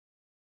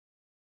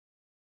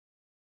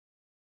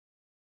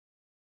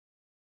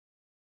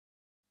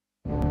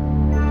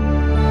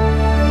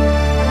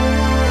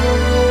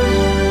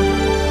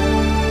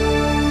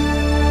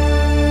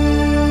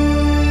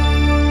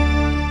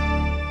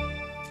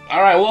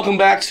welcome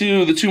back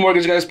to the Two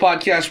Mortgage Guys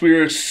podcast. We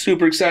are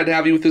super excited to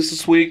have you with us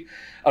this week.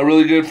 A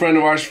really good friend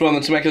of ours from the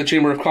Temecula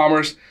Chamber of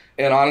Commerce,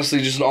 and honestly,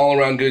 just an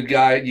all-around good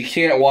guy. You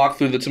can't walk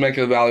through the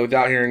Temecula Valley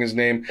without hearing his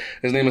name.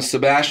 His name is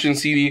Sebastian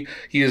Sidi.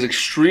 He is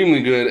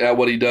extremely good at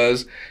what he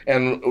does,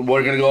 and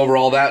we're going to go over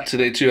all that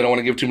today, too. I don't want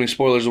to give too many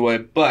spoilers away,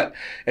 but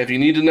if you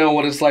need to know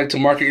what it's like to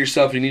market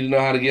yourself, you need to know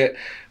how to get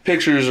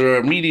pictures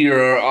or media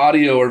or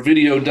audio or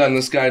video done,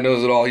 this guy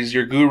knows it all. He's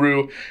your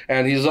guru,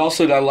 and he's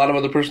also got a lot of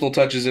other personal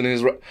touches in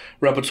his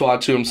repertoire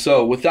to him.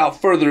 So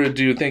without further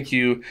ado, thank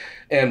you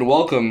and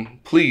welcome,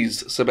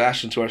 please,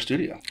 Sebastian, to our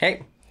studio.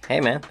 Hey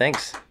man,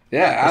 thanks.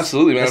 Yeah,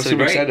 absolutely, man. I'm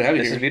super excited to have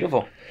you here. This is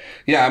beautiful.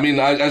 Yeah, I mean,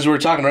 as we were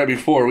talking right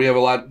before, we have a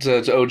lot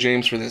to owe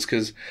James for this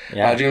because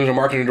James, our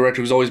marketing director,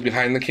 who's always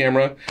behind the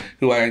camera,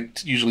 who I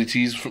usually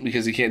tease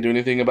because he can't do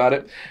anything about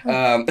it.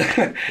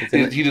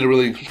 He did a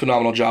really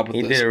phenomenal job with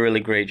this. He did a really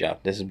great job.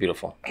 This is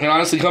beautiful. And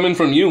honestly, coming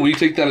from you, we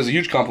take that as a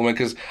huge compliment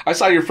because I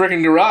saw your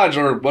freaking garage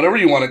or whatever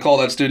you want to call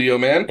that studio,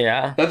 man.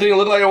 Yeah. That thing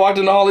looked like I walked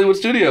into Hollywood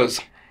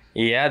Studios.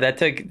 Yeah,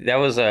 that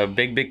was a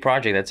big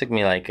project. That took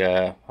me like,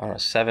 I don't know,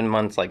 7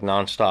 months like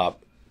nonstop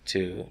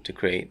to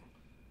create.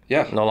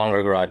 Yeah. No longer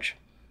a garage.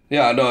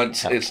 Yeah, no,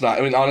 it's not.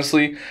 I mean,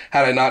 honestly,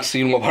 had I not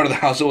seen what part of the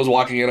house it was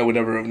walking in, I would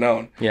never have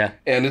known. Yeah.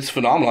 And it's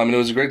phenomenal. I mean, it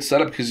was a great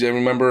setup because I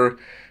remember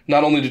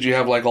not only did you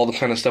have like all the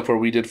kind of stuff where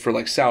we did for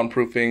like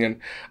soundproofing and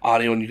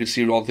audio, and you could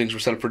see all the things were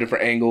set up for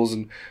different angles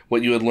and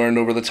what you had learned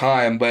over the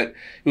time, but it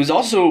was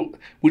also,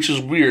 which is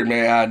weird,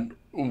 may I add,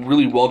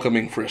 really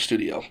welcoming for a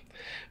studio.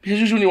 Because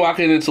usually when you walk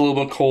in, it's a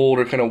little bit cold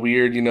or kind of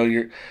weird. You know,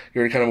 you're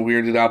kind of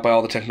weirded out by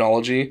all the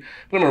technology.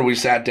 But I remember we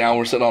sat down,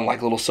 we're sitting on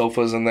like little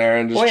sofas in there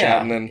and just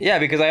chatting. And yeah,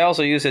 because I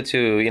also use it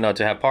to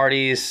have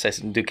parties, I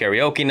do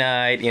karaoke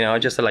night,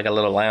 just like a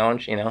little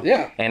lounge,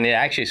 Yeah. And it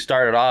actually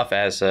started off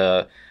as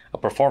a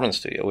performance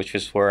studio, which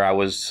is where I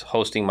was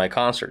hosting my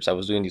concerts. I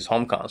was doing these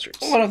home concerts.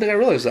 Oh, I don't think I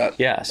realized that.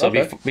 Yeah, so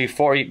okay.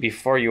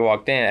 before you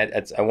walked in,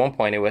 at one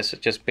point it was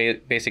just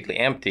basically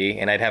empty,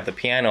 and I'd have the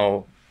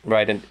piano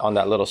right on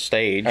that little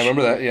stage. I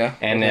remember that, yeah.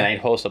 And then I'd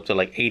host up to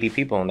like 80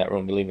 people in that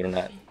room, believe it or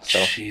not. So,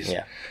 jeez.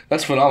 Yeah.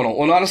 That's phenomenal.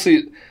 Well,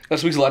 honestly, that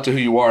speaks a lot to who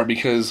you are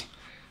because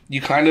you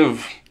kind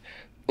of,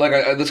 like,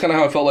 that's kind of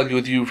how I felt like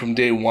with you from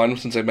day one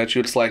since I met you.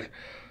 It's like,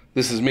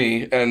 this is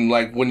me. And,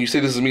 like, when you say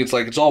this is me, it's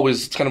like,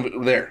 it's kind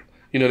of there.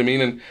 You know what I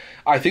mean? And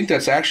I think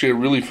that's actually a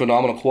really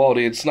phenomenal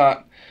quality. It's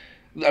not,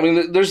 I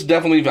mean, there's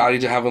definitely value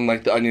to having,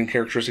 like, the onion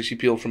characteristics you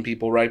peel from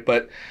people, right?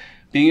 But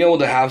being able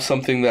to have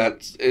something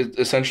that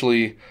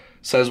essentially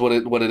says what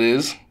it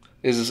is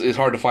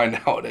hard to find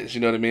nowadays.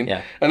 You know what I mean?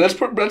 Yeah. And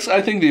that's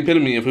I think the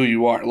epitome of who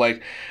you are.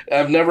 Like,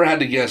 I've never had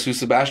to guess who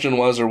Sebastian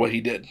was or what he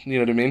did. You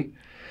know what I mean?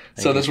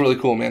 So that's really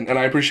cool, man. And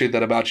I appreciate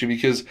that about you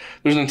because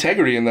there's an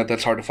integrity in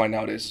that's hard to find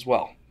nowadays as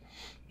well.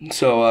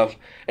 So,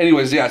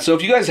 anyways, yeah. So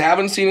if you guys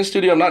haven't seen his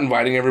studio, I'm not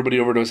inviting everybody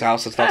over to his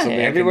house. That's not something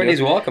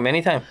everybody's welcome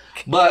anytime.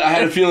 But I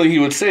had a feeling he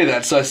would say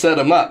that, so I set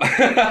him up.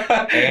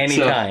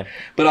 Anytime.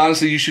 But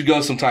honestly, you should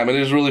go sometime. It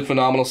is really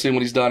phenomenal seeing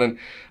what he's done. And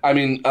I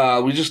mean,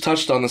 we just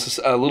touched on this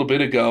a little bit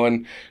ago,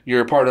 and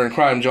your partner in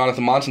crime,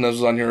 Jonathan Montanez,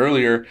 was on here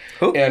earlier.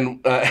 Who? And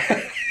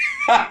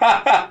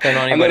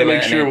I'm gonna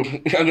make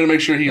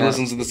sure he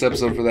listens to this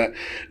episode for that.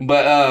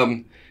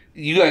 But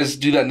you guys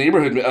do that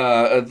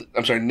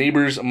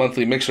Neighbors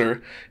Monthly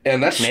Mixer,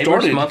 and that started...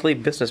 Neighbors Monthly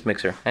Business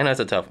Mixer. I know that's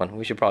a tough one.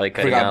 We should probably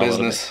cut it down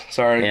business. a little bit.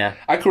 Sorry. Yeah.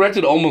 I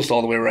corrected almost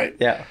all the way right.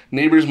 Yeah.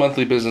 Neighbors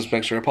Monthly Business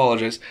Mixer. I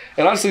apologize.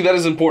 And honestly, that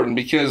is important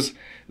because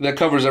that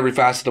covers every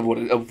facet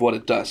of what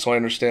it does, so I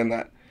understand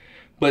that.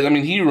 But, I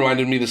mean, he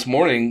reminded me this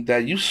morning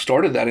that you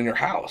started that in your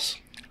house.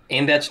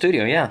 In that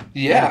studio, yeah.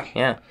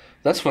 Yeah.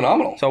 That's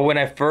phenomenal. So when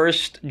I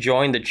first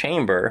joined the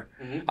chamber,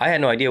 I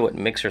had no idea what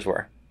mixers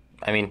were.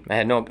 I mean, I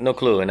had no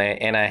clue, and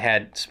I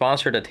had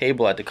sponsored a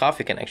table at the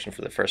Coffee Connection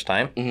for the first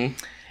time,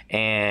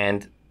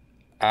 and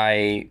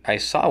I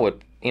saw what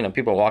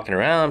people walking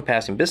around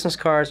passing business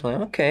cards. I'm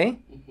like, okay,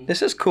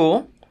 this is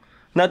cool.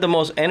 Not the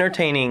most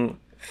entertaining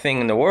thing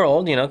in the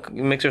world,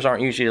 Mixers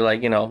aren't usually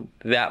like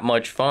that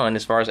much fun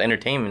as far as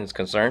entertainment is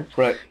concerned.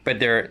 Right. But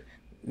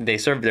they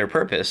serve their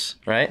purpose,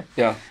 right?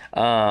 Yeah.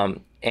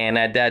 And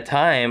at that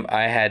time,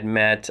 I had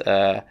met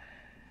the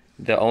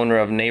owner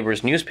of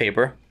Neighbors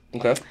newspaper.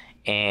 Okay.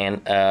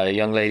 And a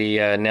young lady,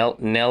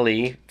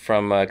 Nelly,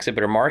 from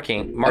Exhibitor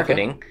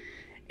Marketing,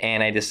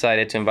 and I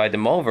decided to invite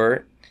them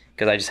over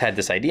because I just had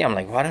this idea. I'm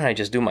like, why don't I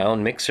just do my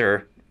own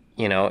mixer,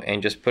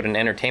 and just put an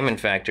entertainment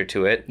factor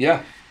to it?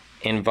 Yeah.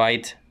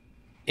 Invite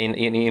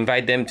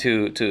them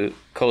to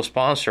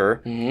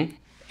co-sponsor,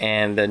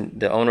 and then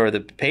the owner of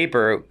the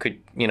paper could,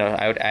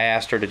 I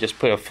asked her to just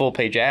put a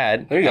full-page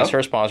ad as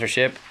her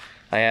sponsorship.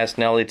 I asked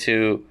Nelly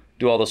to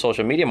do all the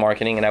social media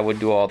marketing, and I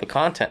would do all the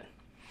content.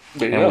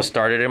 And we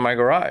started in my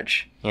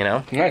garage,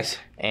 Nice.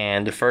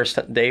 And the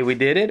first day we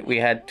did it, we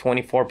had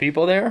 24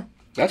 people there.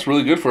 That's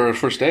really good for a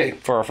first day.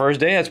 For a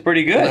first day, that's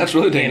pretty good. That's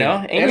really good. You know,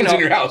 and it's in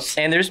your house.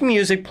 And there's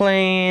music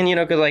playing. You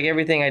know, because like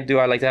everything I do,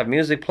 I like to have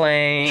music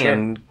playing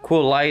and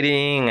cool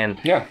lighting and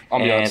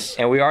ambiance.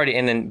 And we already,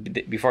 and then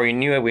before you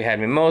knew it, we had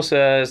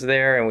mimosas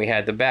there, and we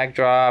had the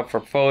backdrop for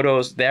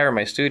photos there in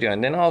my studio.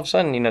 And then all of a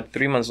sudden,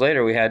 3 months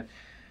later, we had,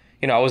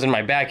 I was in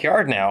my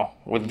backyard now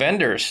with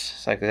vendors.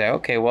 So I could say,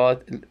 okay, well,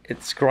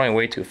 it's growing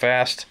way too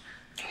fast.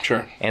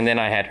 Sure. And then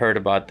I had heard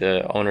about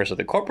the owners of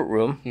the corporate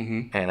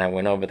room, and I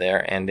went over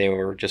there, and they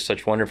were just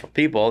such wonderful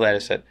people that I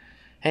said,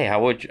 hey,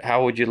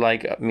 how would you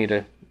like me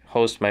to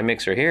host my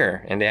mixer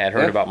here? And they had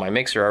heard about my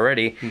mixer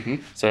already.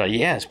 So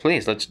yes,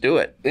 please, let's do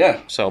it.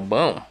 Yeah. So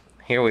boom,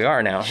 here we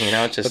are now.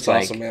 It's just that's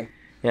awesome, man.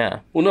 Yeah.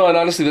 Well, no, and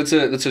honestly,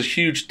 that's a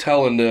huge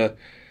tell into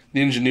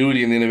the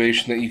ingenuity and the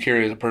innovation that you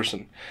carry as a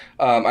person.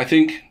 I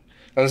think.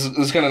 And this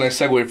is kind of a nice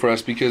segue for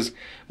us, because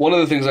one of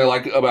the things I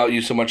like about you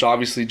so much,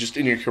 obviously, just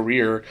in your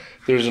career,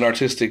 there's an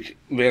artistic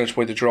vantage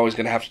point that you're always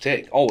going to have to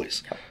take.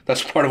 Always.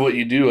 That's part of what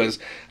you do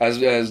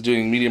as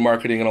doing media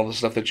marketing and all the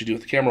stuff that you do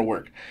with the camera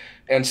work.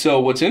 And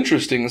so what's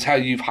interesting is how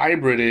you've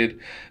hybrided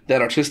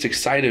that artistic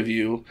side of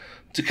you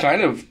to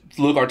kind of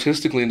look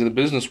artistically into the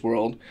business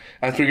world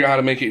and figure out how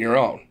to make it your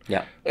own.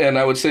 Yeah. And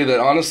I would say that,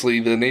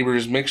 honestly, the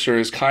Neighbor's Mixer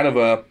is kind of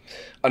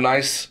a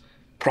nice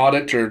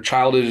product or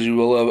child, as you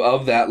will,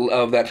 of that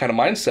kind of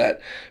mindset,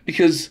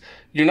 because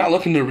you're not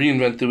looking to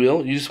reinvent the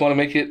wheel. You just want to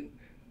make it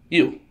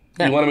you.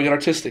 Yeah. You want to make it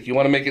artistic. You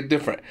want to make it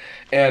different.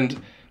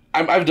 And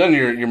I've done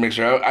your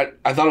mixer.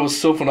 I thought it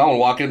was so phenomenal.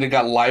 Walk in and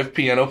got live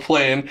piano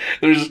playing.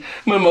 There's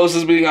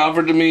mimosas being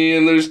offered to me,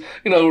 and there's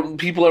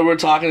people that were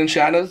talking and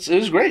chatting. It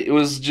was great. It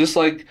was just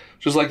like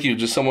you,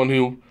 just someone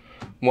who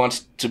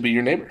wants to be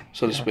your neighbor,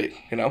 so to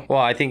speak. Well,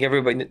 I think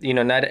everybody,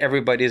 not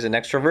everybody is an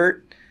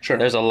extrovert. Sure.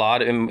 There's a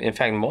lot. In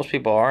fact, most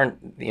people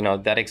aren't,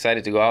 that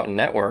excited to go out and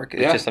network.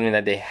 It's just something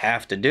that they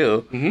have to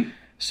do.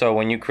 So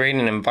when you create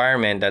an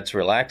environment that's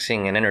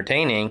relaxing and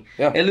entertaining,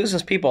 it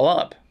loosens people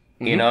up.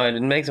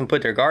 It makes them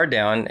put their guard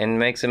down and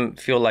makes them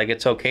feel like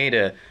it's okay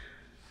to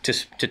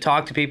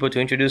talk to people,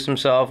 to introduce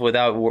themselves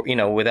without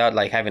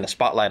like having a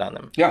spotlight on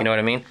them. You know what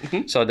I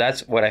mean? So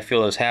that's what I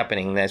feel is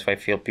happening. That's why I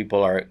feel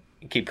people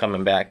keep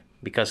coming back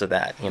because of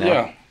that.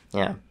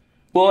 Yeah.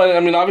 Well, I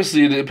mean,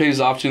 obviously, it pays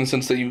off to, in the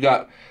sense that you've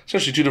got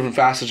essentially two different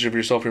facets of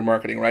yourself for your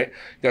marketing, right?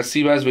 You got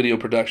Sebaz Video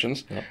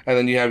Productions, and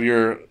then you have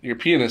your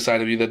pianist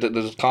side of you that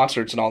does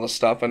concerts and all this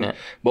stuff, and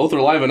both are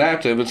live and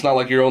active. It's not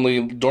like you're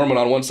only dormant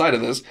on one side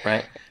of this.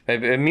 Right.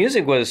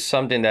 Music was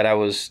something that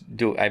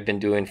I've been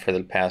doing for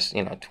the past,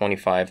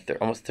 25,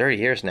 almost 30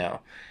 years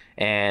now.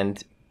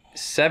 And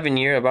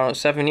about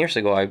 7 years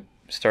ago, I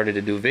started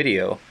to do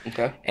video.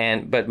 Okay.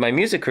 But my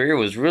music career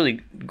was really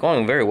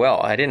going very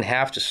well. I didn't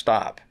have to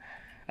stop.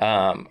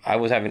 I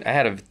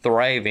had a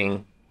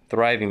thriving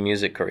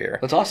music career.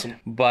 That's awesome.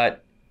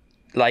 But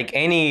like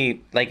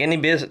anything,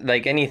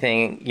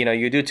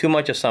 you do too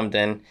much of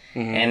something,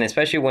 and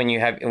especially when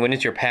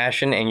it's your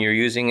passion and you're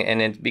using it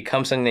and it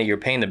becomes something that you're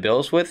paying the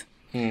bills with.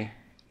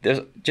 There's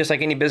just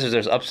like any business,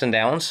 there's ups and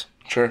downs.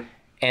 Sure.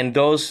 And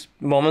those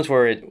moments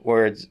where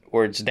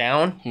it's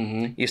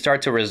down, you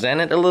start to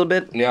resent it a little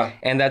bit. Yeah.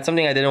 And that's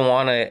something I didn't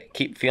want to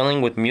keep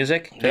feeling with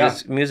music.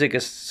 Because music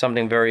is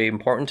something very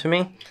important to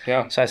me.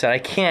 Yeah. So I said, I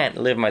can't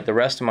live the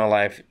rest of my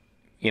life,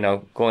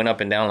 going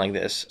up and down like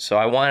this. So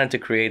I wanted to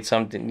create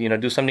something,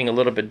 do something a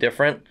little bit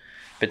different,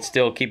 but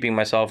still keeping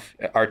myself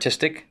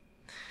artistic.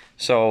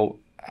 So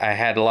I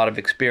had a lot of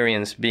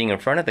experience being in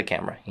front of the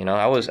camera.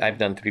 I've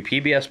done 3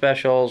 PBS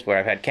specials where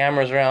I've had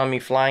cameras around me,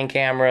 flying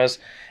cameras.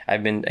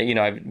 I've been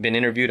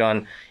interviewed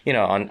on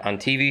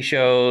TV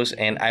shows,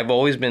 and I've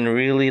always been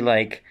really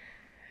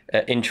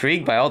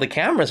intrigued by all the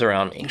cameras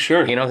around me.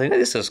 Sure.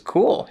 This is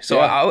cool. So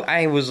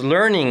I was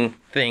learning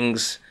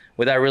things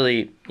without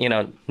really,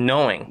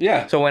 knowing.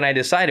 Yeah. So when I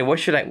decided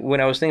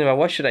when I was thinking about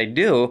what should I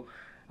do,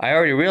 I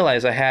already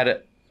realized I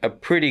had a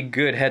pretty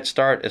good head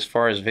start as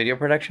far as video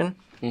production.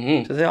 So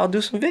I said, I'll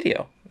do some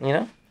video,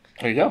 There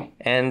you go.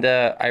 And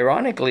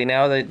ironically,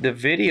 now the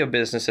video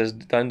business has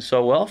done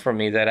so well for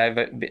me that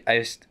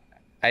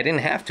I didn't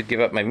have to give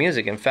up my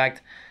music. In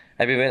fact,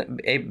 I've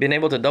been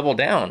able to double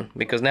down,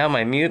 because now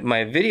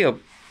my video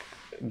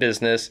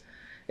business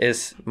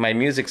is my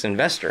music's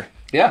investor.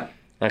 Yeah.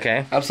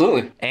 Okay.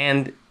 Absolutely.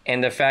 And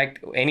the fact,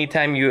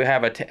 anytime you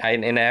have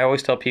and I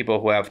always tell people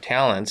who have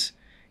talents,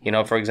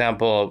 for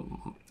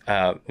example,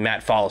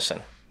 Matt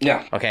Follison.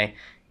 Yeah. Okay.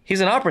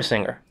 He's an opera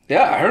singer.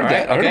 Yeah, I heard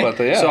that. I heard about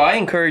that, yeah. So I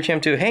encourage him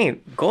to, hey,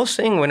 go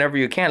sing whenever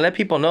you can. Let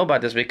people know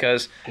about this,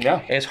 because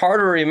it's hard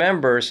to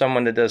remember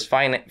someone that does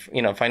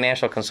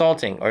financial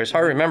consulting, or it's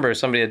hard to remember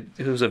somebody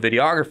who's a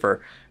videographer.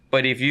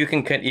 But if you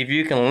can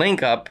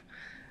link up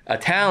a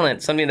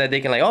talent, something that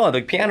they can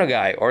the piano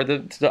guy or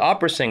the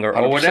opera singer 100%.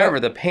 Or whatever,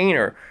 the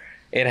painter,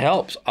 it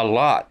helps a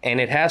lot,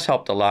 and it has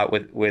helped a lot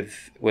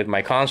with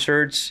my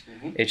concerts.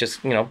 It's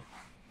just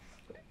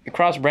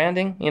cross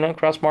branding,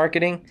 cross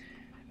marketing.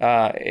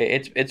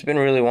 It's been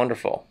really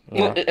wonderful.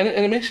 And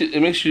it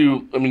makes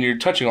you. I mean, you're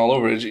touching all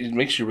over it. It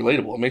makes you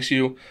relatable. It makes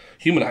you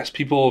humanize.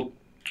 People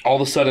all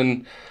of a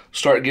sudden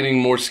start getting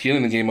more skin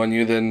in the game on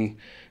you than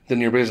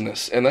your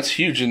business. And that's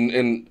huge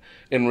in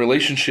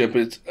relationship.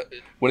 It's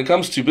when it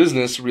comes to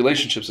business,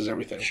 relationships is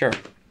everything. Sure.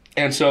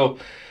 And so,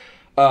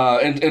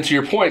 and to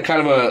your point,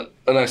 kind of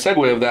a nice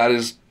segue of that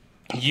is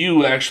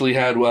you actually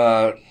had,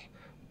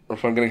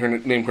 if I'm getting her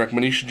name correct,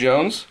 Manisha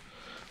Jones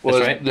was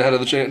right. the head of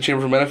the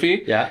Chamber for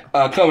Menifee. Yeah.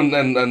 Come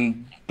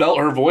and belt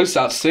her voice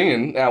out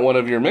singing at one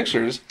of your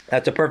mixers.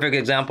 That's a perfect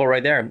example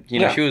right there. You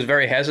know, Yeah. she was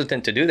very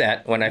hesitant to do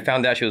that. When I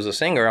found out she was a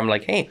singer, I'm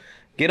like, hey,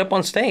 get up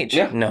on stage.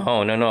 Yeah. No.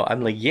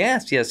 I'm like,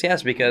 yes,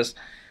 because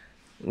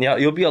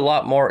you'll be a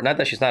lot more, not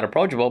that she's not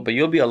approachable, but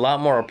you'll be a lot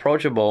more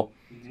approachable,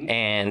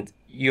 and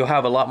you'll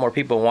have a lot more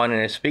people wanting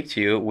to speak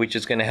to you, which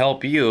is going to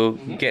help you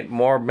get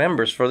more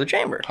members for the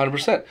chamber.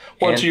 100%.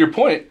 Well, to your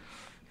point,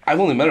 I've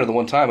only met her the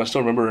one time. I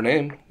still remember her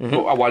name.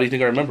 Why do you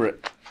think I remember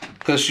it?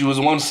 Because she was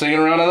the one singing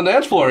around on the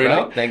dance floor, you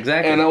know?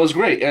 Exactly. And that was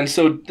great. And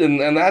so,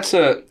 and that's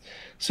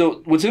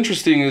so what's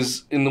interesting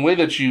is in the way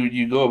that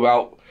you go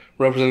about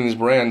representing these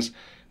brands,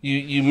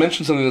 you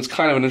mentioned something that's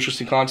kind of an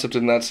interesting concept,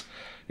 and that's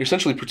you're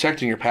essentially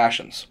protecting your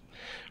passions,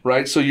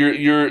 right? So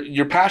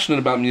you're passionate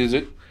about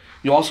music.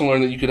 You also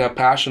learn that you could have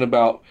passion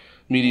about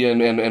media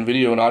and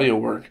video and audio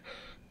work.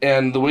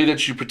 And the way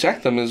that you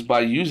protect them is by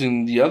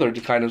using the other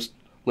to kind of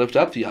lift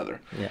up the other.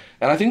 Yeah.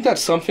 And I think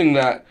that's something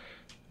that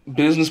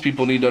business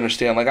people need to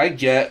understand. Like, I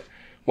get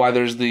why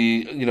there's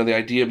the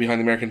idea behind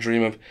the American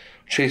dream of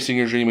chasing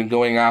your dream and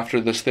going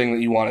after this thing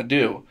that you want to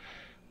do.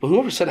 But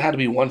whoever said it had to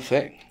be one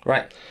thing?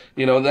 Right.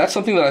 That's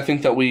something that I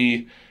think that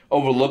we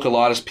overlook a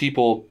lot as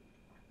people.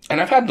 And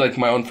I've had like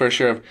my own fair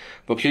share of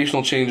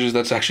vocational changes.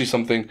 That's actually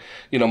something,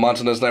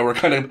 Montanez and I were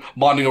kind of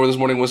bonding over this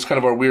morning, was kind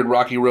of our weird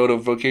rocky road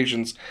of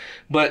vocations.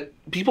 But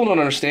people don't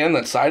understand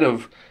that side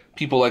of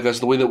people like us,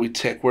 the way that we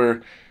tick,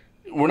 where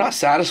we're not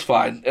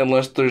satisfied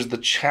unless there's the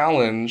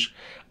challenge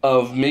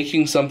of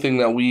making something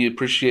that we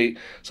appreciate,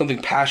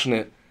 something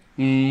passionate,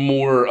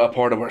 more a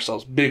part of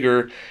ourselves,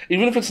 bigger,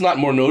 even if it's not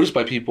more noticed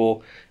by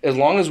people, as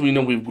long as we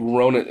know we've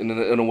grown it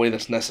in a way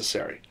that's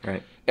necessary.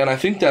 Right. And I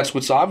think that's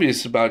what's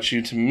obvious about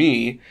you to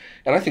me,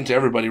 and I think to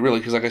everybody really,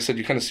 because like I said,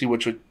 you kind of see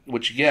what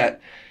you get.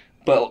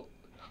 But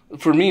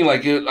for me,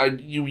 like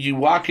you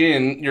walk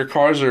in, your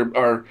cars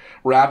are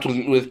wrapped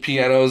with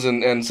pianos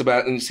and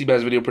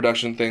Sebaz video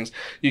production things.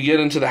 You get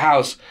into the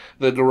house,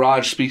 the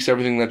garage speaks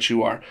everything that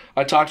you are.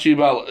 I talk to you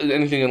about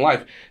anything in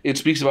life. It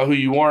speaks about who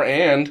you are,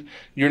 and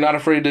you're not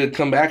afraid to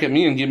come back at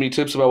me and give me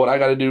tips about what I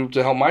got to do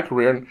to help my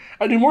career. And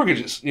I do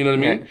mortgages, you know what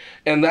I mean? Right.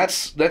 And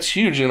that's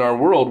huge in our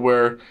world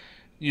where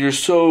you're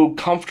so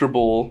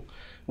comfortable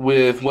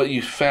with what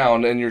you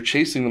found and you're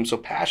chasing them so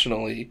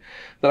passionately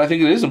that I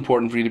think it is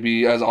important for you to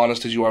be as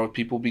honest as you are with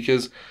people,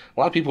 because a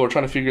lot of people are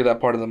trying to figure that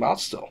part of them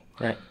out still.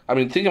 Right. I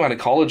mean, think about the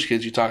college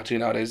kids you talk to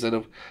nowadays that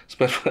have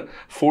spent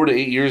 4 to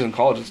 8 years in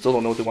college and still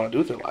don't know what they want to do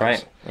with their lives.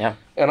 Right. Yeah.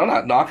 And I'm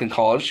not knocking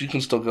college. You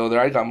can still go there.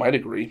 I got my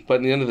degree. But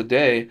at the end of the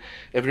day,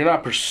 if you're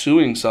not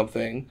pursuing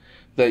something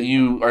that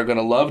you are going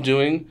to love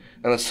doing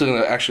and that's still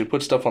going to actually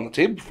put stuff on the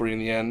table for you in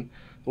the end,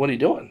 what are you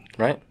doing?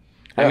 Right.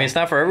 Yeah. I mean, it's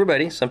not for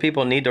everybody. Some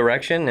people need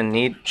direction and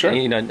need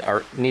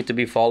to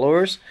be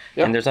followers,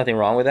 Yeah. and there's nothing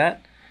wrong with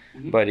that.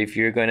 But if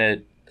you're going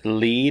to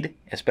lead,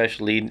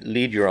 especially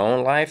lead your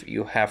own life,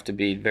 you have to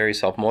be very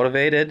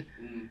self-motivated,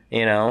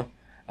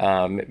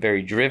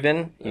 very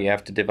driven. You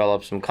have to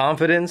develop some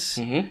confidence.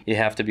 You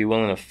have to be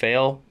willing to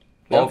fail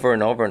over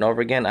and over and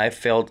over again. I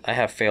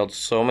have failed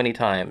so many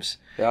times,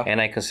 and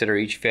I consider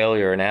each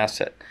failure an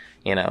asset.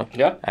 Yeah.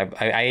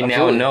 I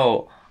now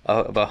know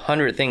of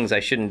 100 things I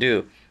shouldn't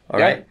do. All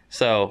right.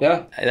 So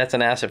that's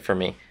an asset for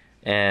me.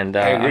 And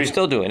I'm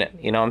still doing it.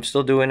 I'm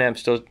still doing it. I'm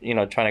still,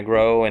 trying to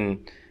grow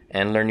and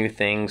learn new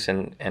things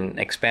and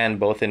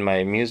expand both in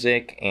my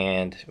music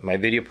and my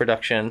video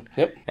production.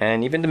 Yep.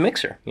 And even the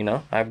mixer.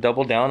 I've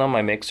doubled down on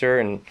my mixer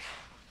and,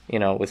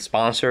 with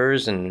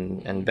sponsors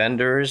and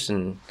vendors,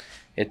 and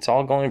it's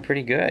all going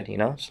pretty good,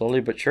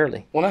 slowly but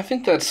surely. Well, I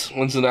think that's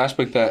an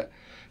aspect that,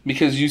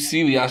 because you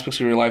see the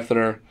aspects of your life that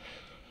are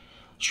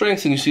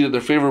strengths and you see that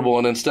they're favorable,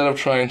 and instead of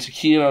trying to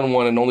key in on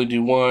one and only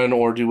do one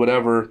or do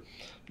whatever,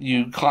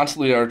 you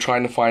constantly are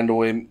trying to find a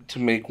way to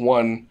make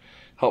one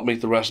help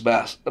make the rest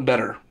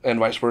better, and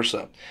vice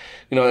versa.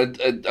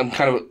 I'm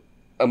kind of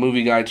a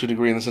movie guy to a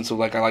degree in the sense of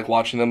like I like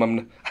watching them.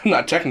 I'm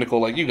not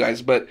technical like you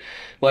guys, but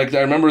like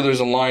I remember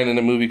there's a line in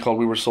a movie called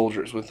We Were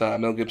Soldiers with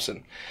Mel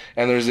Gibson,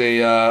 and there's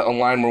a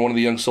line where one of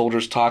the young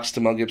soldiers talks to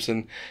Mel Gibson,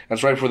 and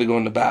it's right before they go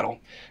into battle,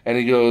 and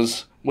he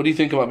goes, "What do you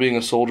think about being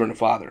a soldier and a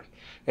father?"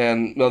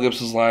 And Mel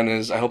Gibson's line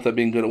is, "I hope that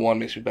being good at one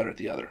makes me better at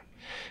the other."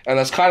 And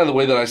that's kind of the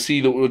way that I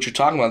see what you're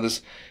talking about.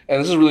 This,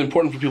 and this is really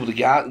important for people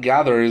to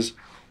gather. Is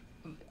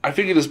I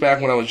figured this back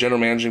when I was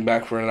general managing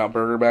back for In-N-Out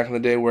Burger back in the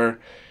day, where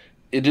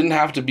it didn't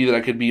have to be that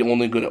I could be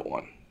only good at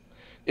one.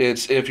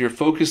 It's if you're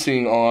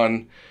focusing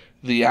on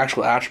the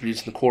actual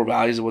attributes and the core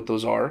values of what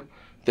those are,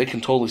 they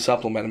can totally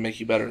supplement and make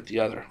you better at the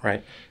other.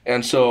 Right.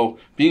 And so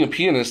being a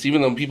pianist,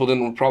 even though people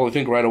didn't probably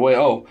think right away,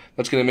 oh,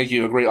 that's going to make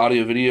you a great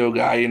audio video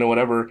guy, you know,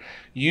 whatever,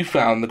 you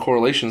found the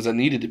correlations that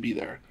needed to be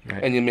there,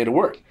 right. and you made it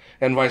work.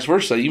 And vice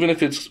versa, even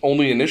if it's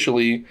only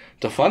initially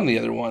to fund the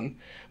other one.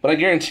 But I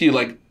guarantee you,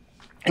 like,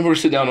 if we were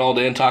to sit down all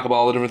day and talk about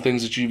all the different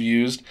things that you've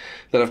used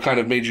that have kind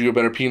of made you a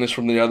better pianist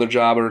from the other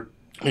job, or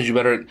made you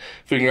better at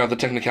figuring out the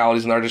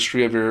technicalities and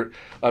artistry of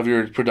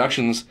your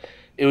productions,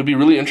 it would be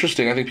really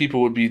interesting. I think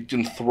people would be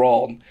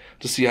enthralled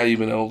to see how you've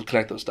been able to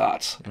connect those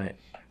dots. Right.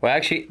 Well,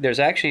 actually, there's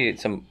actually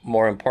some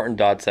more important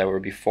dots that were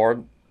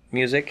before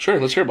music. Sure,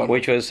 let's hear about it.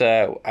 Which was,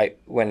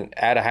 when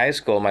out of high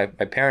school, my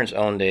parents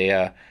owned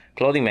a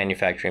clothing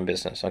manufacturing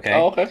business, okay?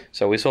 Oh, okay.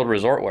 So we sold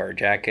resort wear,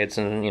 jackets,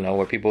 and, you know,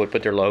 where people would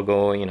put their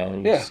logo, you know,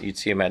 and you'd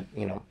see them at,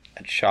 you know,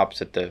 at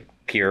shops at the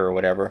pier or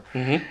whatever.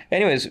 Mm-hmm.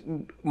 Anyways,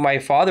 my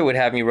father would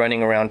have me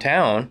running around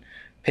town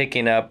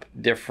picking up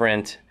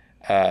different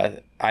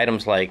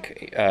items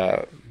like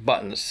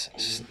buttons,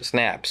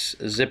 snaps,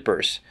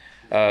 zippers,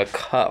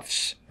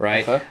 cuffs,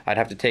 right? Uh-huh. I'd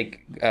have to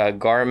take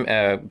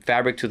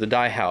fabric to the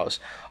dye house.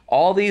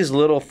 All these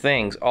little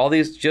things, all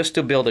these just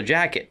to build a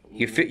jacket.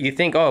 You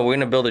think, oh, we're going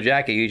to build a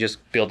jacket, you just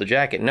build a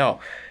jacket. No.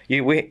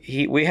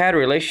 We had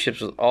relationships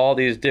with all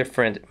these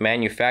different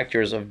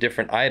manufacturers of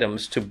different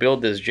items to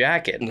build this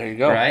jacket. There you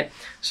go. Right?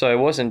 So it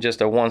wasn't just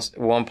a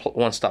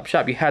one-stop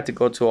shop. You had to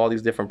go to all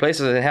these different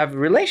places and have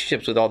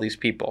relationships with all these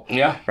people.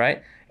 Yeah.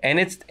 Right?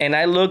 And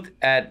I looked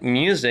at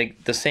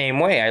music the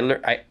same way.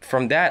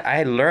 From that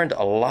I learned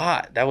a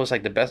lot. That was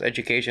like the best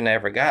education I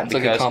ever got. It's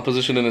like a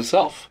composition in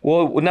itself.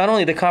 Well, not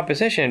only the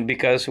composition,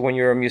 because when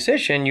you're a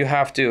musician, you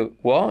have to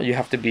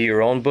be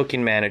your own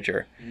booking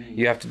manager.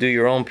 You have to do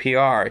your own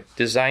PR,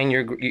 design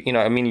your, you know,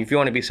 I mean, if you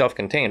want to be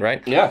self-contained,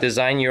 right? Yeah.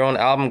 Design your own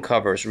album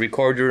covers,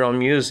 record your own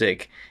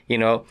music, you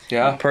know,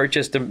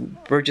 purchase the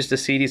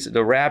CDs,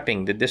 the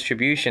wrapping, the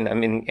distribution. I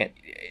mean,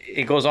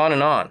 it goes on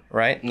and on,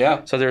 right?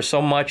 Yeah. So there's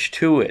so much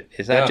to it.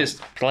 It's not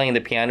just playing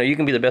the piano. You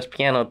can be the best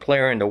piano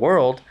player in the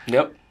world.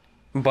 Yep.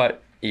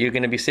 But you're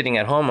going to be sitting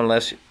at home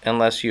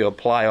unless you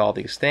apply all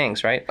these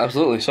things, right?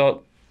 Absolutely.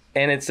 So,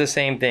 and it's the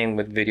same thing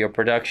with video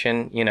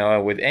production, you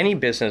know, with any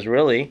business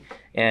really.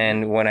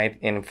 And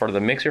for the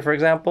mixer, for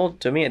example,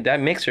 to me, that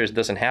mixer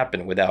doesn't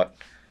happen without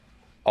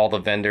all the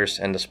vendors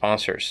and the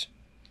sponsors,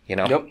 you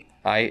know?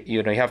 Yep.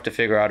 You have to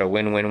figure out a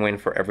win-win-win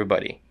for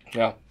everybody.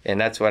 Yeah. And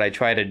that's what I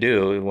try to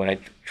do when I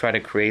try to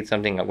create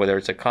something, whether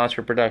it's a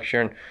concert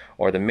production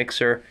or the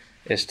mixer,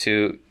 is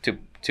to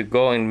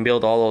go and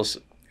build all those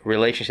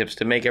relationships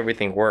to make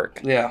everything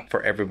work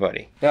for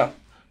everybody. Yeah.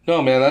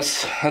 No, man,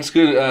 that's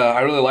good. I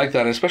really like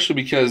that, especially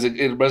because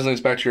it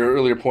resonates back to your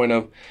earlier point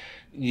of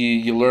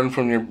you learn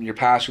from your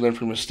past, you learn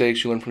from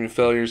mistakes, you learn from your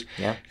failures.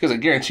 Yeah. Because I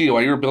guarantee you,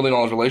 while you were building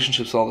all those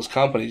relationships with all those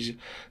companies,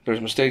 there's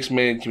mistakes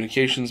made,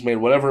 communications made,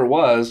 whatever it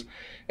was,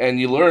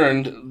 and you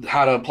learned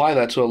how to apply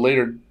that to a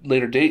later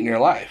date in your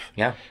life.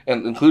 Yeah.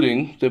 And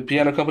including the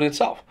piano company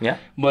itself. Yeah.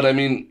 But I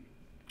mean,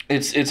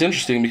 it's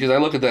interesting because I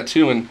look at that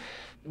too, and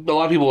a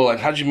lot of people are like,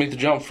 "How did you make the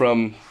jump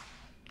from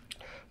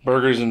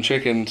burgers and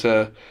chicken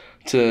to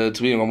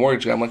being a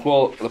mortgage guy?" I'm like,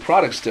 well, the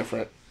product's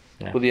different,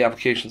 but the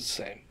application's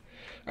the same.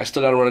 I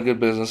still got to run a good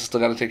business. I still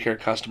got to take care of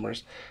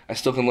customers. I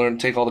still can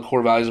take all the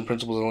core values and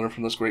principles I learned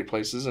from those great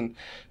places and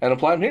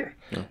apply them here.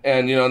 Yeah.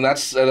 And you know, and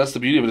that's the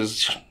beauty of it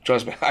is,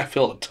 trust me, I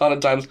fail a ton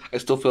of times. I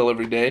still fail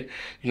every day.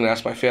 You can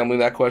ask my family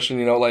that question.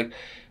 You know, like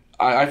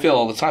I fail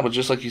all the time, but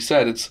just like you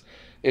said,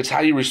 it's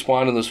how you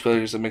respond to those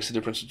failures that makes the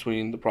difference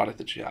between the product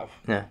that you have.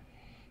 Yeah.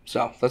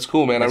 So that's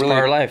cool, man. That's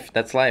part of life.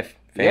 That's life.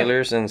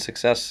 Failures and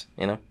success.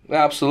 You know.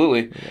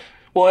 Absolutely. Yeah.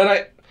 Well, and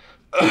I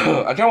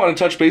kind of want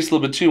to touch base a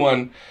little bit too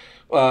on.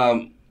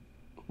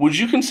 Would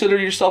you consider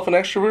yourself an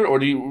extrovert, or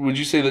would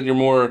you say that you're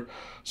more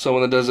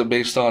someone that does it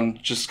based on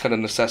just kind of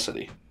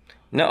necessity?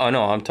 No,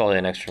 I'm totally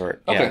an extrovert.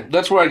 Okay, yeah.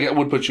 That's where I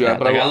would put you at.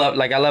 But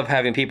I love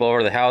having people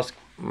over the house.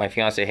 My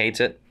fiance hates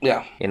it.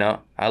 Yeah. You know,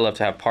 I love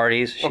to have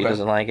parties. She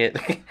doesn't like it.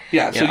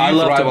 Yeah. So you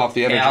thrive off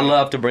the energy. Yeah, I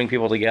love to bring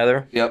people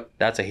together. Yep.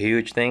 That's a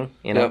huge thing.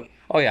 You know. Yep.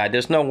 Oh yeah,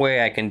 there's no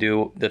way I can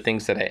do the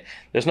things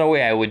there's no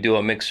way I would do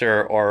a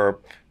mixer or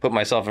put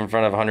myself in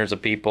front of hundreds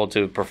of people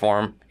to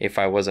perform if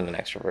I wasn't an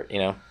extrovert. You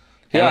know.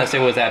 Yeah. Unless it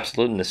was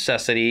absolute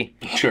necessity.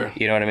 Sure.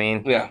 You know what I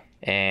mean? Yeah.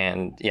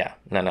 And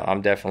no,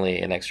 I'm definitely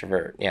an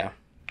extrovert. Yeah.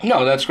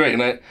 No, that's great.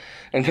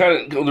 And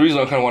kind of the reason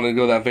I kind of wanted to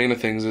go that vein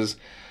of things is,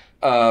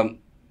 one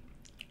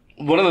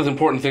of the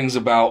important things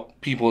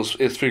about people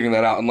is figuring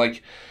that out. And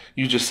like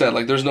you just said,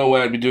 like there's no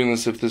way I'd be doing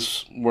this if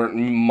this weren't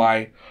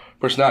my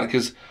personality.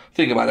 Because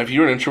think about it, if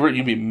you're an introvert,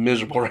 you'd be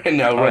miserable right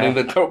now running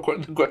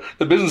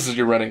the businesses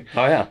you're running.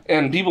 Oh yeah.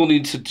 And people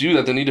need to do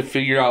that. They need to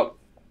figure out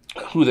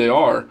who they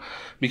are,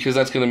 because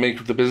that's going to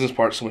make the business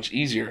part so much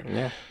easier.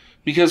 Yeah.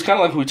 Because kind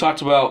of like we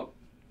talked about,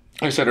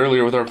 like I said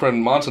earlier with our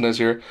friend Montanez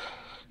here,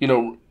 you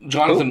know,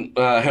 Jonathan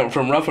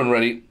from Rough and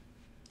Ready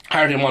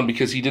hired him on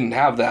because he didn't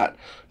have that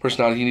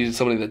personality. He needed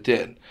somebody that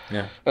did.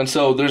 Yeah. And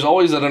so there's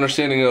always that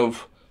understanding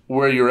of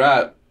where you're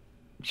at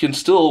can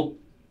still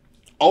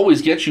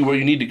always get you where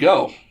you need to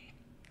go.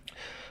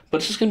 but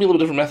it's just going to be a little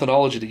different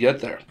methodology to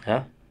get there.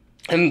 Yeah.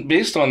 And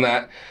based on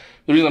that,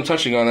 the reason I'm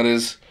touching on that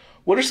is,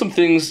 what are some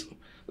things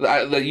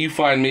that you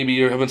find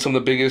maybe have been some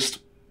of the biggest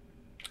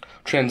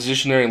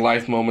transitionary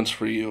life moments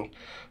for you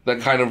that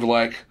kind of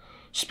like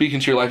speak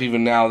into your life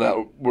even now, that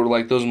were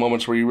like those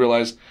moments where you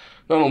realize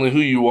not only who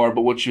you are,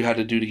 but what you had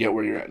to do to get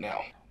where you're at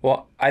now?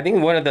 Well, I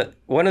think one of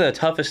the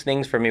toughest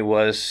things for me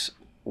was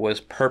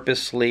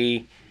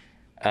purposely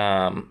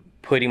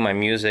putting my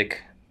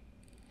music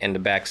in the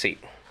back seat,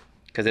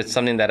 because it's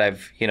something that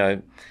I've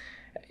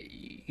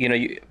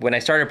when I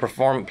started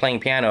playing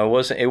piano,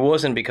 it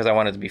wasn't because I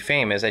wanted to be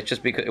famous. It's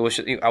just because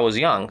I was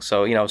young,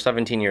 so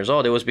 17 years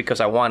old. It was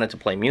because I wanted to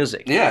play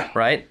music. Yeah.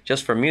 Right,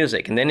 just for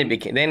music, and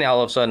then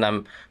all of a sudden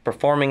I'm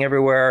performing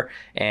everywhere,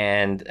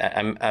 and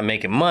I'm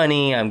making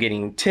money. I'm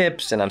getting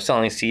tips, and I'm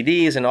selling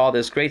CDs and all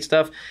this great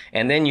stuff.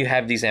 And then you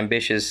have these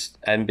ambitions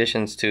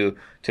to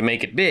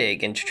make it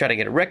big and to try to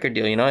get a record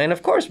deal. And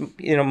of course,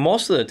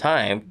 most of the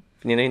time,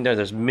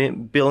 there's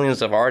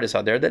billions of artists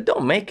out there that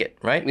don't make it,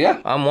 right?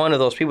 Yeah. I'm one of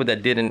those people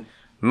that didn't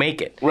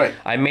make it. Right.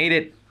 I made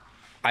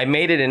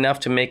it enough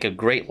to make a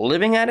great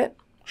living at it.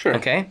 Sure.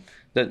 Okay.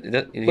 But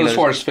as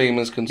far as fame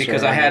is concerned,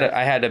 because I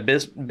had a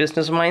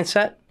business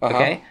mindset.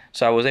 Okay.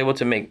 So I was able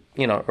to make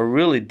a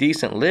really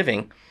decent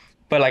living,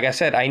 but like I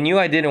said, I knew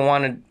I didn't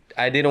want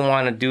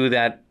to do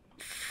that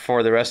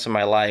for the rest of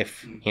my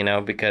life.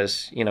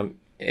 Because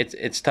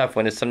it's tough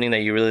when it's something that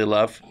you really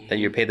love, that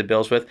you pay the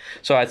bills with.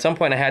 So at some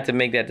point I had to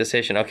make that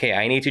decision. Okay,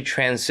 I need to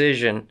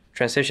transition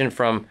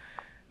from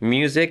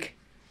music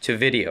to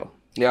video.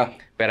 Yeah.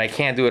 But I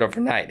can't do it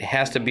overnight. It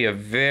has to be a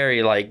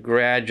very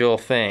gradual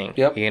thing.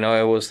 Yep. It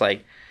was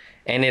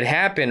and it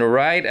happened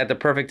right at the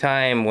perfect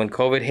time when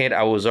COVID hit.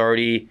 I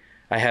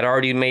had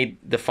already made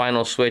the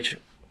final switch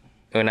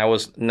when I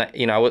was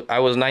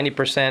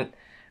 90%.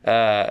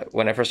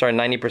 When I first started,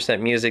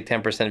 90% music,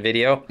 10%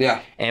 video.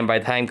 Yeah. And by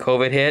the time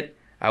COVID hit,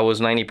 I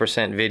was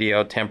 90%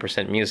 video,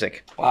 10%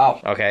 music.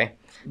 Wow. Okay.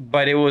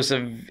 But it was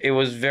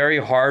very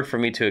hard for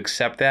me to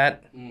accept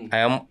that.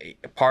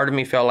 Part of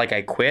me felt like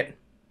I quit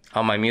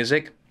on my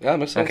music. Yeah, that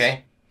makes sense.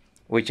 Okay.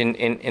 Which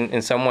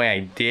in some way I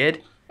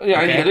did.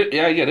 Yeah, okay? I get it.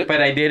 Yeah, I get it.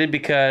 But I did it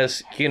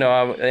because,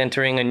 I'm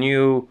entering a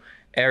new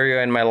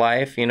area in my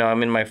life.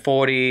 I'm in my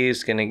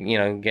 40s,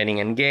 getting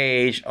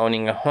engaged,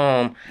 owning a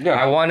home. Yeah.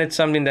 I wanted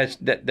something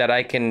that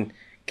I can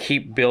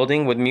keep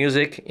building with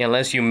music.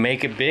 Unless you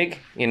make it big,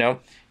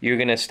 you're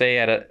gonna stay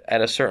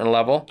at a certain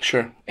level.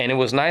 Sure. And it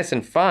was nice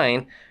and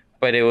fine,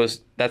 but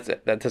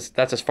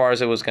that's as far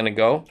as it was gonna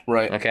go.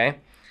 Right. Okay.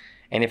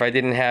 And if I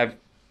didn't have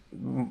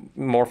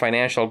more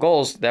financial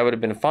goals, that would have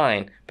been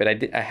fine. But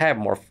I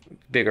have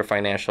bigger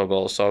financial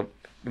goals. So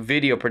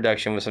video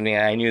production was something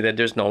I knew that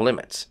there's no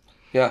limits.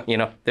 Yeah.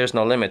 There's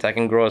no limits. I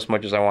can grow as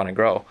much as I want to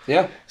grow.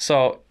 Yeah.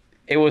 So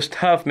it was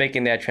tough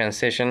making that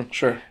transition.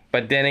 Sure.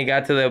 But then it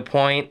got to the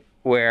point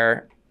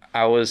where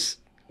I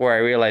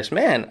realized,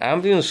 man,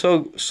 I'm doing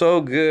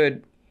so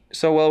good,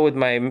 so well with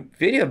my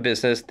video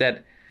business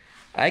that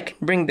I can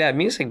bring that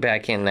music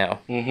back in now.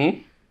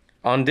 Mm-hmm.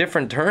 On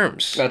different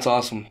terms. That's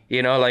awesome.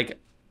 I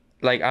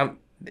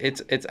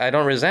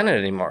don't resent it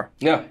anymore.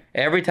 Yeah.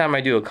 Every time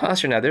I do a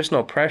concert now, there's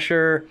no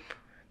pressure.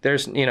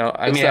 There's,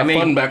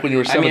 fun back when you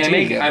were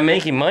 17 I'm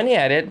making money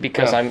at it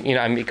because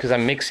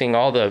I'm mixing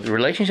all the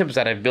relationships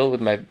that I've built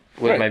with my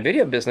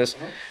video business.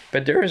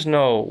 But there is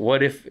no,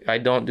 what if I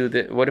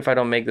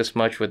don't make this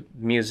much with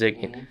music?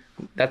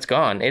 Mm-hmm. That's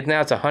gone.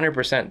 Now it's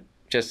 100%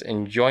 just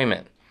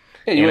enjoyment.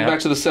 Yeah, you went back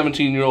to the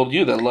 17-year-old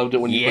you that loved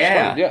it when you first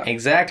started. Yeah,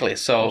 exactly.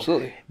 So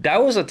absolutely.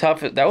 That was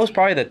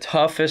probably the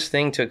toughest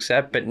thing to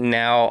accept. But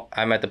now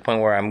I'm at the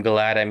point where I'm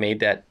glad I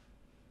made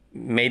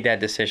that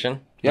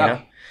decision.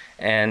 Yeah.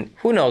 And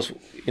who knows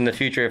in the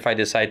future if I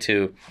decide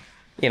to,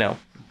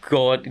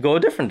 go a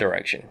different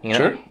direction.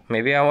 Sure.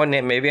 Maybe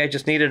I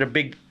just needed a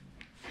big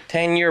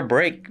 10-year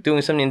break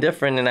doing something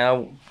different, and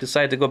I'll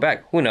decide to go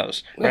back. Who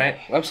knows, right?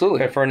 Absolutely.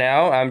 But for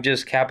now, I'm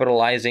just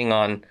capitalizing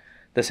on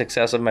the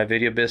success of my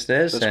video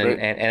business. That's and, great.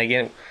 and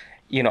again,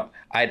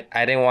 I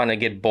didn't want to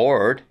get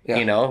bored.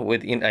 Yeah.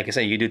 With like I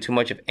said, you do too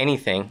much of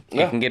anything,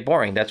 Yeah. it can get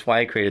boring. That's why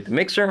I created the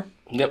mixer.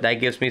 Yep. That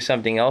gives me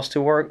something else to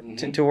work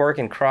to work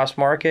and cross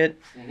market.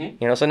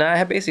 Mm-hmm. So now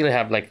I basically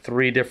have like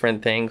 3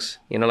 different things.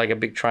 Like a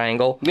big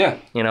triangle. Yeah.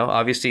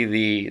 Obviously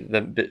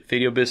the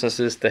video business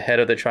is the head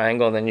of the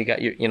triangle, and then you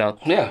got your you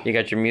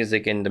got your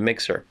music in the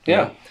mixer.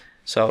 Yeah.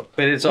 So,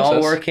 but it's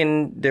all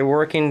working. They're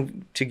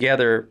working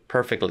together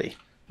perfectly.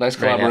 Nice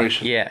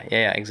collaboration. Right now.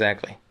 Yeah,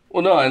 exactly.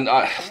 Well, no, and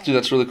dude,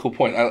 that's a really cool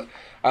point.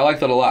 I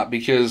like that a lot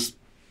because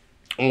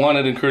 1,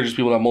 it encourages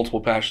people to have multiple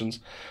passions.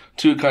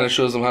 2, it kind of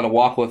shows them how to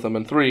walk with them.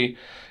 And 3,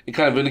 it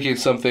kind of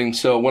indicates something.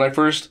 So when I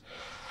first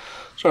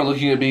started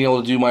looking at being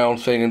able to do my own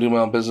thing and do my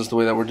own business the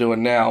way that we're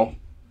doing now,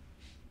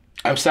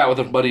 I've sat with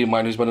a buddy of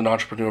mine who's been an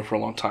entrepreneur for a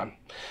long time.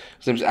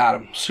 His name's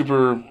Adam.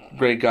 Super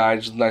great guy,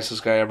 just the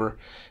nicest guy ever.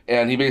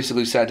 And he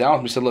basically sat down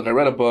with me and said, look, I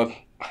read a book.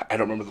 I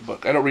don't remember the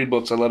book. I don't read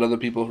books. I let other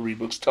people who read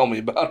books tell me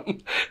about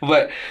them.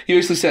 But he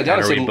basically sat down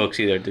and said... I don't read books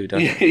either, dude.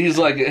 He's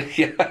like,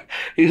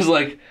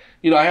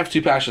 I have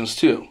 2 passions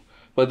too.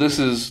 but this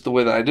is the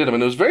way that I did them.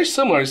 And it was very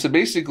similar. I said,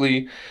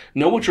 basically,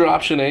 know what your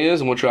option A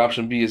is and what your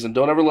option B is. And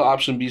don't ever let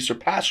option B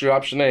surpass your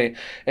option A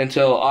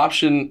until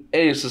option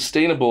A is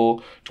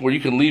sustainable to where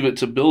you can leave it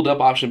to build up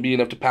option B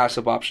enough to pass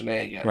up option A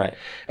again. Right.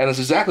 And that's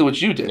exactly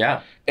what you did.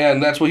 Yeah.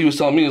 And that's what he was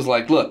telling me is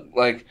like, look,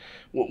 like,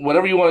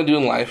 whatever you want to do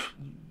in life,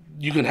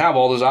 you can have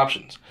all those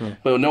options.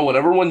 But no,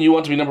 whatever one you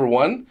want to be number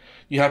one,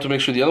 you have to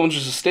make sure the other ones are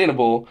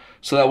sustainable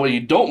so that way you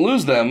don't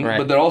lose them,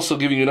 but they're also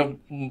giving you enough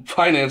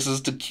finances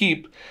to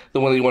keep the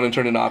one that you want to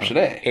turn into option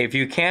A. If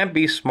you can't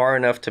be smart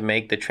enough to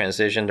make the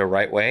transition the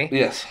right way,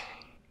 yes.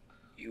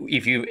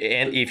 If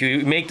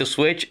you make the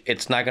switch,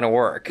 it's not going to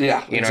work.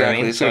 Yeah, you know exactly. what I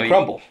mean? It's going to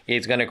crumble.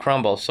 It's going to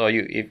crumble. So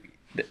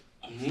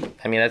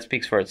I mean, that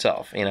speaks for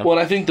itself. You know. Well,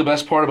 I think the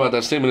best part about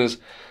that statement is,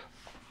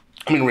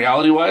 I mean,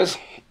 reality-wise,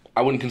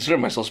 I wouldn't consider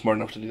myself smart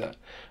enough to do that,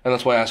 and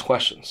that's why I ask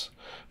questions.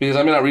 Because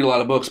I may not read a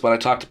lot of books, but I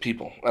talk to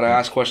people, and I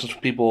ask questions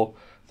from people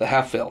that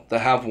have failed,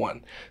 that have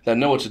won, that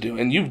know what to do.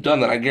 And you've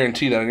done that. I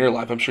guarantee that in your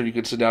life. I'm sure you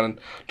could sit down and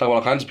talk about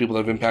all kinds of people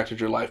that have impacted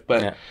your life.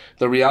 But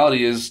the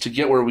reality is, to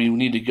get where we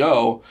need to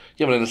go,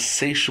 you have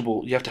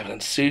to have an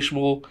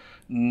insatiable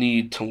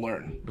need to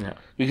learn. Yeah.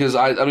 Because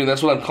I mean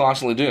that's what I'm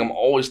constantly doing. I'm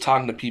always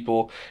talking to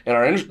people, and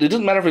it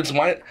doesn't matter if it's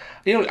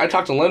I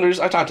talk to lenders,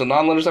 I talk to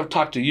non-lenders, I've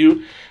talked to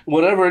you,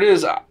 whatever it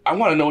is. I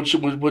want to know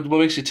what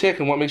makes you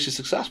tick and what makes you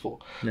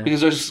successful. Yeah.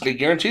 Because I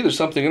guarantee there's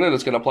something in it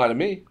that's going to apply to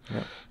me.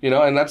 Yeah. You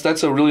know, and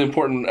that's a really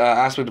important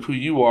aspect of who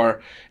you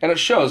are, and it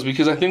shows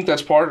because I think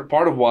that's part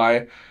of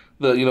why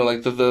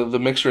the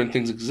mixer and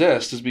things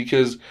exist is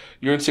because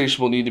your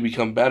insatiable need to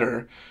become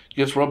better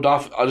gets rubbed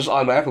off just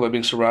automatically by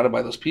being surrounded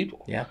by those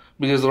people. Yeah.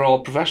 Because they're all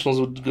professionals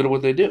good at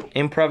what they do.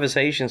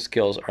 Improvisation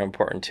skills are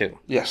important too.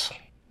 Yes.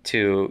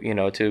 To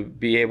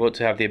be able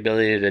to have the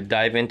ability to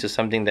dive into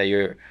something that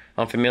you're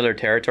unfamiliar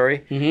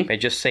territory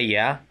and just say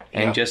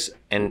and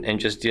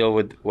just deal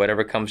with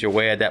whatever comes your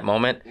way at that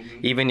moment,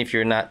 even if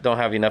you're don't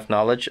have enough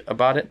knowledge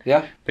about it.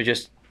 Yeah. But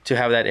just to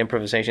have that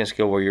improvisation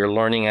skill where you're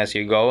learning as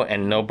you go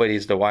and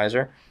nobody's the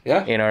wiser.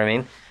 Yeah. You know what I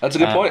mean? That's a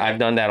good point. I've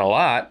done that a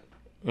lot,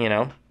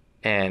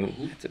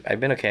 and I've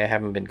been okay. I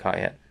haven't been caught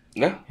yet.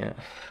 Yeah. Yeah.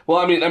 Well,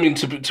 I mean,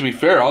 to be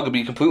fair, I'll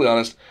be completely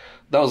honest.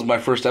 That was my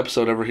first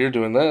episode ever here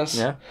doing this.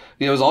 Yeah.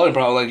 It was all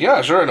improv. Like, yeah,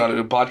 sure, not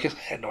a podcast. I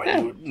had no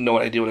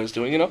idea what I was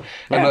doing, And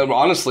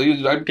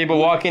honestly, people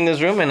walk in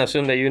this room and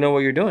assume that you know what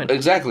you're doing.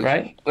 Exactly.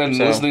 Right. And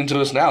listening to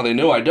us now, they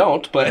know I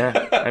don't.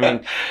 But I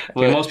mean,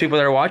 most people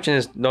that are watching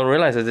this don't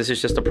realize that this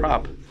is just a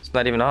prop. It's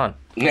not even on.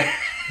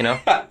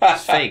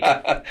 It's fake.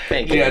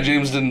 Yeah,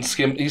 James didn't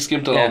skim. He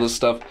skimped on all this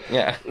stuff.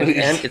 Yeah,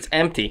 it's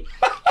empty.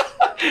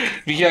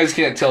 If you guys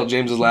can't tell,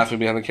 James is laughing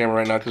behind the camera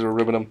right now because we're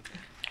ribbing him.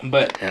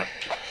 But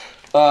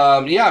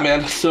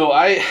man. So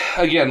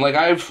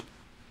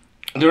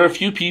there are a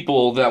few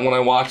people that when I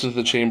walked into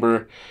the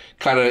chamber,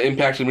 kind of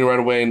impacted me right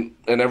away,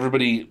 and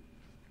everybody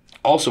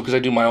also because I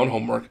do my own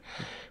homework.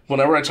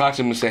 Whenever I talk to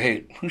them and say,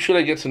 "Hey, who should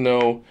I get to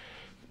know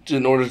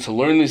in order to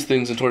learn these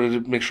things, in order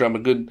to make sure I'm a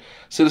good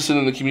citizen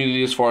in the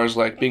community, as far as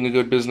like being a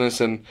good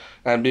business and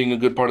being a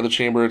good part of the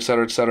chamber, et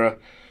cetera, et cetera."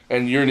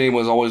 And your name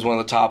was always one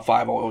of the top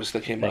 5 always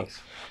that came up.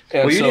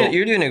 And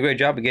you're doing a great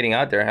job of getting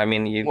out there. I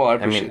mean, I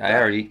appreciate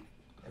that.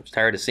 I was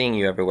tired of seeing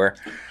you everywhere.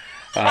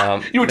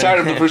 You were tired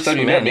of the first time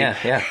you met me.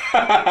 Yeah.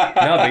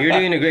 No, but you're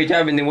doing a great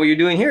job, and then what you're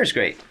doing here is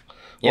great.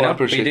 I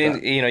appreciate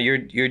that.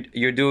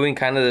 You're doing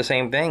kind of the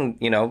same thing.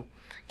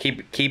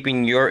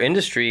 Keeping your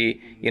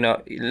industry.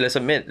 Let's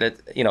admit that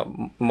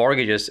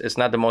mortgages is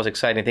not the most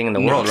exciting thing in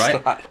the world,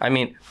 right? Not. I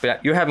mean,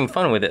 but you're having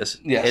fun with this.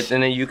 Yes.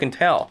 And then you can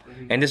tell,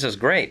 and this is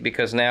great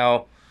because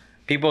now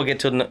people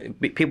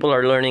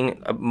are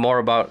learning more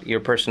about your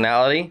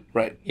personality.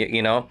 Right.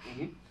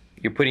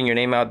 You're putting your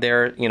name out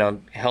there.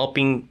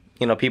 Helping.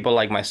 People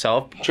like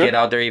myself get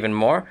out there even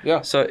more.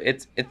 Yeah. So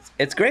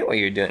it's great what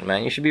you're doing,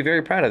 man. You should be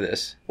very proud of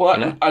this.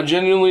 Well, I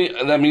genuinely,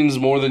 that means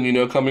more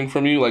than coming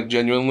from you, like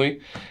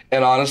genuinely.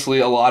 And honestly,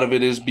 a lot of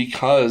it is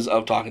because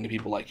of talking to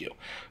people like you.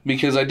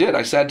 Because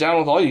I sat down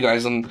with all you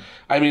guys, and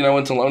I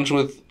went to lunch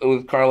with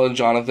Carla and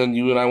Jonathan.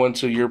 You and I went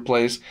to your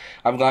place.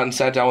 I've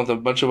sat down with a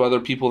bunch of other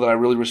people that I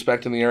really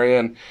respect in the area,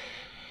 and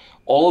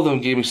all of them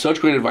gave me such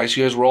great advice.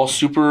 You guys were all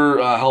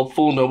super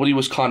helpful. Nobody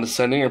was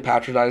condescending or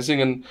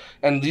patronizing,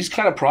 and these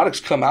kind of products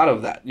come out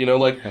of that,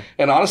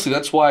 And honestly,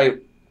 that's why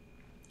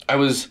I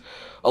was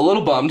a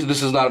little bummed.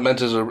 This is not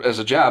meant as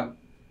a jab.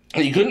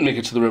 You couldn't make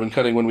it to the ribbon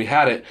cutting when we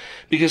had it,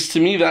 because to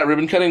me that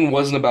ribbon cutting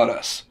wasn't about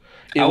us.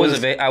 I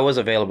was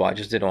available. I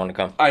just didn't want to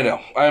come. I know.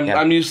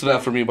 I'm used to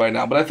that from you by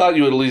now, but I thought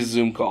you would at least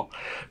Zoom call.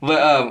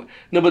 But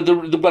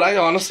but I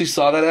honestly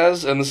saw that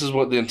as, and this is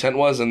what the intent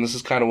was, and this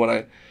is kind of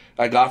what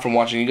I got from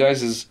watching you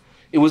guys, is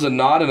it was a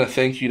nod and a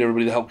thank you to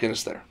everybody that helped get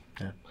us there.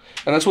 Yeah.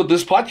 And that's what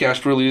this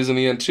podcast really is in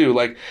the end too.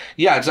 Like,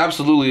 yeah, it's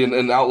absolutely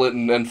an outlet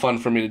and fun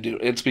for me to do.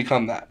 It's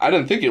become that. I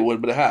didn't think it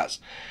would, but it has.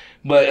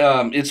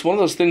 But it's one of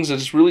those things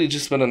that's really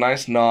just been a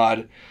nice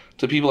nod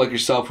to people like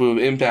yourself who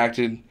have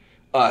impacted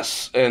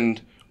us and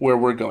where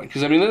we're going.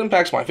 Because, I mean, it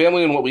impacts my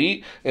family and what we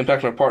eat, it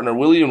impacts my partner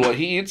Willie and what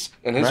he eats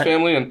and his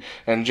family,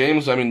 and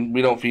James, I mean,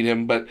 we don't feed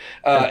him, but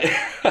you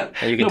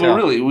can no, tell. but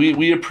really,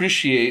 we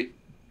appreciate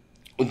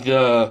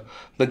the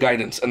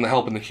guidance and the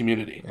help in the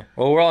community.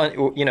 Well, we're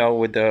all, you know,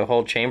 with the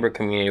whole chamber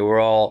community, we're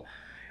all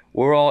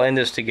in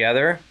this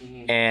together.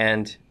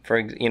 And for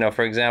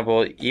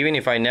example, even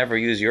if I never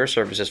use your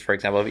services, for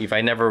example, if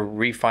I never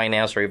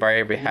refinance, or if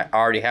I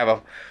already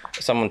have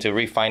someone to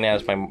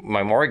refinance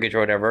my mortgage or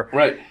whatever,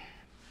 Right.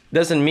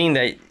 doesn't mean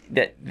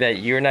that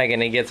you're not going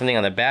to get something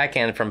on the back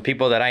end from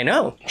people that I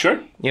know. Sure.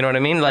 You know what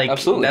I mean? Like,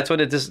 Absolutely. that's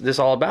what this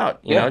all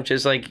about. You know,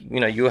 just like, you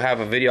know, you have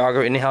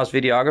a in-house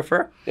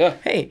videographer. Yeah.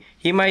 Hey,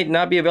 he might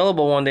not be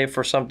available one day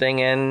for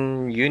something,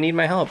 and you need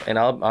my help, and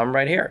I'm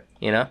right here.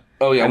 You know.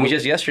 Oh yeah. I mean,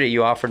 just yesterday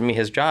you offered me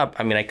his job.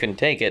 I mean, I couldn't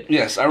take it.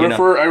 Yes, I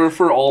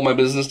refer all my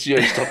business to you.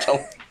 I just don't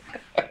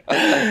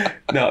tell.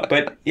 No,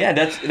 but yeah,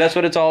 that's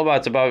what it's all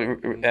about. It's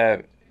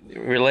about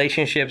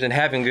relationships and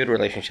having good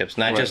relationships,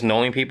 not just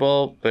knowing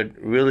people, but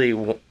really,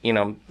 you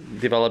know,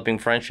 developing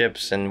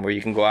friendships, and where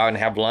you can go out and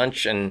have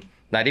lunch and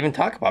not even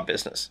talk about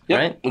business. Yep,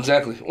 right?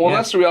 Exactly. Well,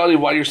 that's the reality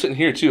of why you're sitting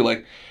here too.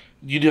 Like,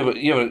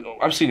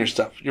 I've seen your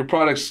stuff. Your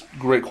product's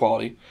great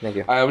quality. Thank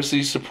you. I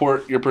obviously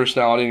support your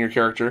personality and your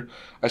character.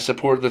 I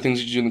support the things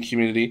that you do in the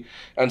community.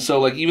 And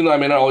so, like, even though I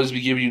may not always be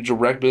giving you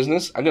direct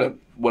business, I'm gonna,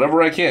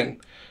 whatever I can,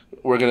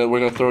 we're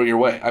gonna throw it your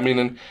way. I mean,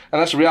 and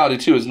that's the reality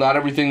too. Is not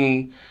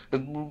everything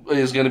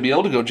is going to be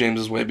able to go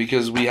James's way,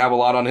 because we have a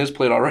lot on his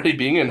plate already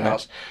being in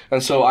house. Right.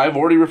 And so I've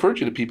already referred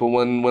you to people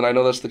when I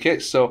know that's the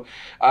case. So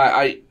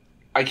I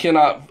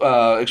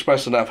cannot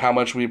express enough how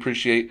much we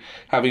appreciate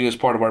having you as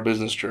part of our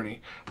business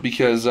journey,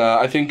 because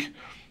I think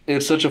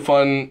it's such a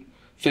fun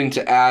thing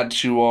to add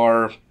to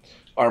our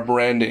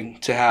branding,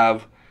 to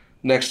have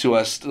next to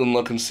us and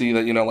look and see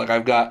that, you know, like,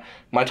 I've got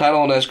my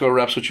title and escrow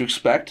reps, which you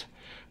expect,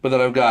 but then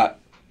I've got,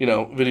 you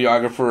know,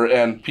 videographer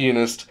and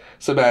pianist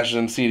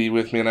Sebastian Sidi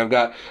with me, and I've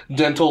got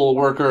dental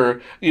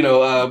worker, you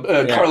know,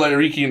 Carla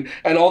Erikin,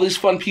 and all these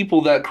fun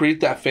people that create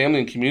that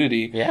family and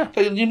community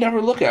that you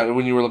never look at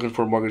when you were looking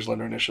for a mortgage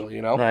lender initially,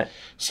 you know? Right.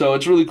 So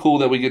it's really cool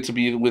that we get to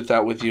be with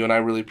you, and I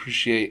really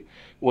appreciate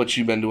what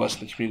you've been to us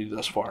in the community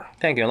thus far.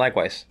 Thank you, and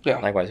likewise. Yeah.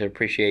 Likewise, I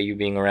appreciate you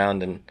being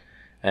around,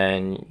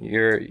 and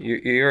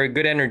you're a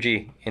good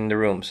energy in the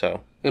room,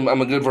 so.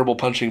 I'm a good verbal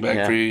punching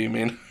bag for you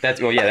mean? That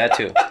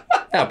too.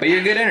 No, but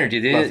you're good energy.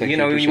 You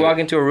know, when you walk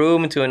into a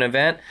room, into an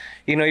event,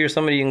 you know, you're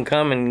somebody you can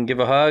come and give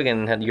a hug,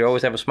 and you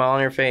always have a smile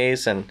on your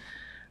face, and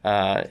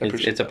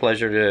it's a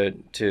pleasure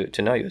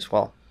to know you as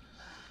well.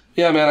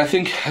 Yeah, man, I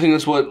think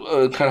that's what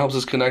kind of helps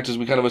us connect, is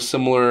we kind of have a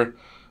similar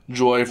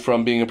joy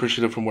from being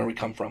appreciative from where we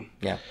come from.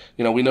 Yeah.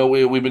 You know, we know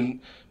we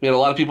had a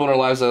lot of people in our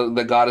lives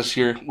that got us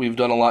here. We've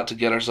done a lot to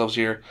get ourselves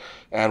here,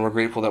 and we're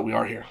grateful that we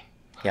are here.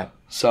 Yeah.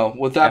 So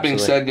with that being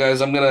said, guys,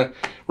 I'm going to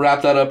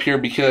wrap that up here,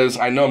 because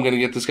I know I'm going to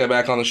get this guy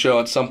back on the show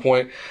at some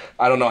point.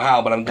 I don't know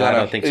how, but I'm going to. I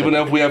don't think so. Even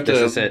if we have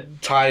to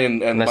tie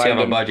and unless you have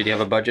a budget. Do you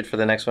have a budget for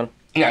the next one?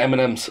 Yeah,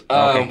 M&M's.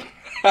 Okay.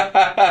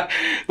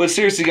 But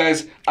seriously,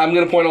 guys, I'm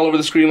going to point all over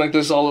the screen like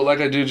this, all like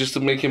I do, just to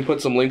make him put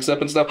some links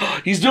up and stuff.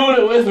 He's doing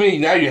it with me.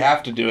 Now you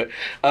have to do it.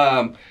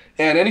 And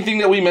anything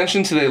that we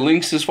mentioned today,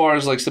 links as far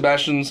as like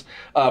Sebastian's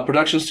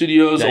production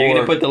studios. Now you're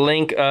going to put the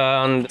link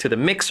to the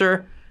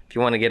mixer if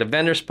you want to get a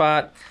vendor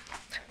spot.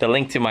 The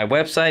link to my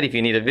website if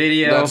you need a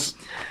video.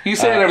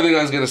 He's saying everything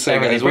I was going to say,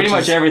 guys. Pretty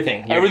much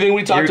everything. Everything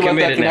we talked about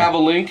that can have a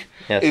link,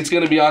 it's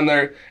going to be on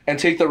there. And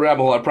take the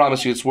rabbit hole. I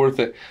promise you, it's worth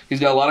it. He's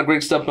got a lot of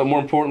great stuff, but more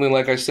importantly,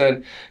 like I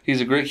said,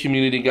 he's a great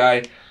community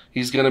guy.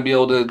 He's going to be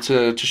able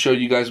to show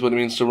you guys what it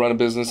means to run a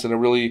business in a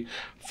really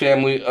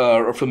family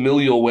or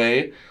familial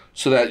way,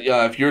 so that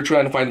if you're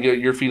trying to get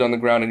your feet on the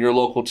ground and you're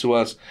local to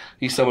us,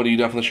 he's somebody you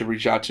definitely should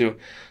reach out to.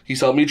 He's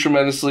helped me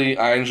tremendously.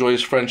 I enjoy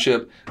his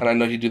friendship, and I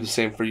know he'd do the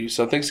same for you.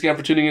 So thanks again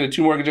for tuning in to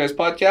Two Mortgage Guys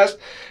podcast,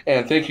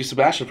 and thank you,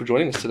 Sebastian, for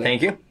joining us today.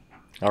 Thank you.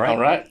 All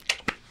right.